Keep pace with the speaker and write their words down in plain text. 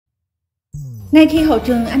Ngay khi hậu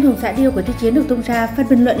trường anh hùng xạ điêu của Tư Chiến được tung ra, phần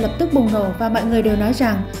bình luận lập tức bùng nổ và mọi người đều nói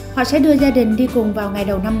rằng họ sẽ đưa gia đình đi cùng vào ngày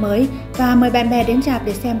đầu năm mới và mời bạn bè đến rạp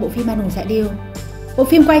để xem bộ phim anh hùng xạ điêu. Bộ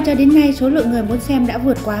phim quay cho đến nay, số lượng người muốn xem đã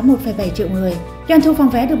vượt quá 1,7 triệu người. Doanh thu phòng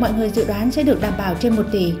vé được mọi người dự đoán sẽ được đảm bảo trên 1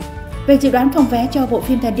 tỷ. Về dự đoán phòng vé cho bộ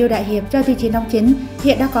phim Thần Điêu Đại Hiệp do Tư Chiến đóng chính,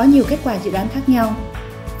 hiện đã có nhiều kết quả dự đoán khác nhau.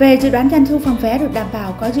 Về dự đoán doanh thu phòng vé được đảm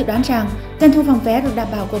bảo, có dự đoán rằng doanh thu phòng vé được đảm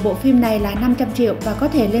bảo của bộ phim này là 500 triệu và có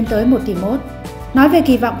thể lên tới 1 tỷ mốt. Nói về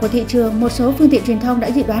kỳ vọng của thị trường, một số phương tiện truyền thông đã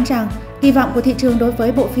dự đoán rằng kỳ vọng của thị trường đối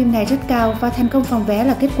với bộ phim này rất cao và thành công phòng vé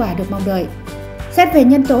là kết quả được mong đợi. Xét về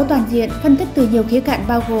nhân tố toàn diện, phân tích từ nhiều khía cạnh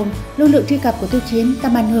bao gồm lưu lượng truy cập của Tư Chiến,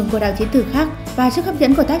 tầm ảnh hưởng của đạo diễn Từ Khắc và sức hấp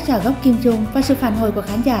dẫn của tác giả gốc Kim Dung và sự phản hồi của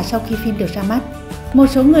khán giả sau khi phim được ra mắt. Một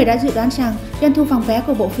số người đã dự đoán rằng doanh thu phòng vé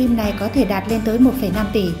của bộ phim này có thể đạt lên tới 1,5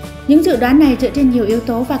 tỷ. Những dự đoán này dựa trên nhiều yếu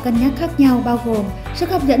tố và cân nhắc khác nhau bao gồm sức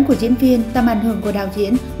hấp dẫn của diễn viên, tầm ảnh hưởng của đạo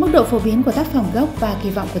diễn, mức độ phổ biến của tác phẩm gốc và kỳ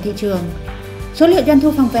vọng của thị trường. Số liệu doanh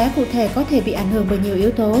thu phòng vé cụ thể có thể bị ảnh hưởng bởi nhiều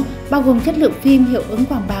yếu tố, bao gồm chất lượng phim, hiệu ứng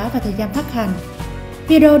quảng bá và thời gian phát hành.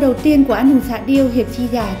 Video đầu tiên của anh hùng xạ điêu Hiệp Chi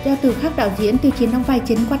Giả do Từ Khắc đạo diễn, Tư Chiến đóng vai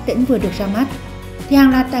chính Quách Tĩnh vừa được ra mắt. Thì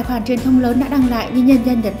hàng loạt tài khoản truyền thông lớn đã đăng lại như Nhân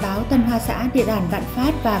dân, Nhật báo, Tân Hoa Xã, Điện ảnh Vạn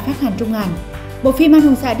Phát và Phát hành Trung ảnh. Bộ phim anh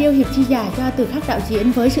hùng xạ điêu Hiệp Chi Giả do Từ Khắc đạo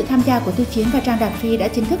diễn với sự tham gia của Tư Chiến và Trang Đạp Phi đã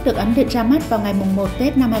chính thức được ấn định ra mắt vào ngày 1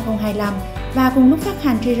 Tết năm 2025 và cùng lúc phát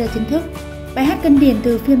hành trailer chính thức. Bài hát kinh điển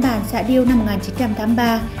từ phiên bản xạ điêu năm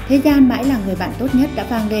 1983, Thế gian mãi là người bạn tốt nhất đã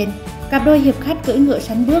vang lên. Cặp đôi hiệp khách cưỡi ngựa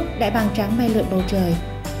sắn bước, đại bàng trắng bay lượn bầu trời.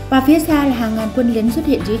 Và phía xa là hàng ngàn quân lính xuất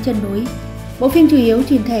hiện dưới chân núi. Bộ phim chủ yếu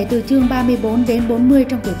truyền thể từ chương 34 đến 40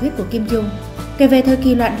 trong tiểu thuyết của Kim Dung, kể về thời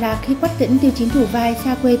kỳ loạn lạc khi Quách Tĩnh, Tiêu Chiến thủ vai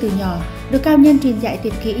xa quê từ nhỏ, được cao nhân truyền dạy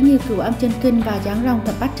tuyệt kỹ như Cửu Âm Chân Kinh và Giáng Long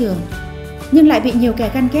Thập Bát Trường, nhưng lại bị nhiều kẻ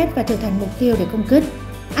ganh ghét và trở thành mục tiêu để công kích.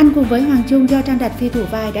 Anh cùng với Hoàng Trung do Trang Đạt Phi thủ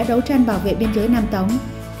vai đã đấu tranh bảo vệ biên giới Nam Tống.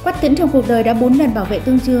 Quách Tĩnh trong cuộc đời đã 4 lần bảo vệ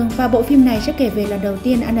Tương Dương và bộ phim này sẽ kể về lần đầu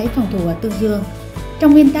tiên anh ấy phòng thủ ở Tương Dương.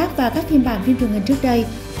 Trong nguyên tác và các phiên bản phim truyền hình trước đây,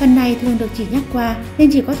 phần này thường được chỉ nhắc qua nên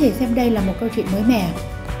chỉ có thể xem đây là một câu chuyện mới mẻ.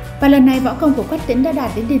 Và lần này võ công của Quách Tĩnh đã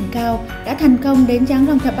đạt đến đỉnh cao, đã thành công đến Giáng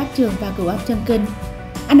Long Thập Bát Trường và Cửu Âm Chân Kinh.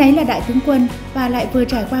 Anh ấy là đại tướng quân và lại vừa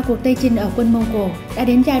trải qua cuộc Tây Chinh ở quân Mông Cổ, đã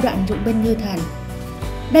đến giai đoạn dụng binh như thần.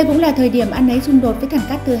 Đây cũng là thời điểm anh ấy xung đột với Thành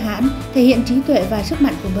Cát Tư Hãn, thể hiện trí tuệ và sức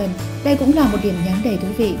mạnh của mình. Đây cũng là một điểm nhấn đầy thú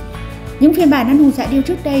vị. Những phiên bản anh hùng xạ điêu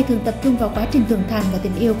trước đây thường tập trung vào quá trình trưởng thành và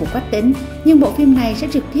tình yêu của Quách Tĩnh, nhưng bộ phim này sẽ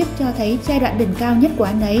trực tiếp cho thấy giai đoạn đỉnh cao nhất của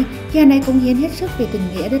anh ấy khi anh ấy cống hiến hết sức về tình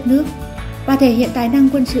nghĩa đất nước và thể hiện tài năng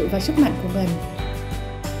quân sự và sức mạnh của mình.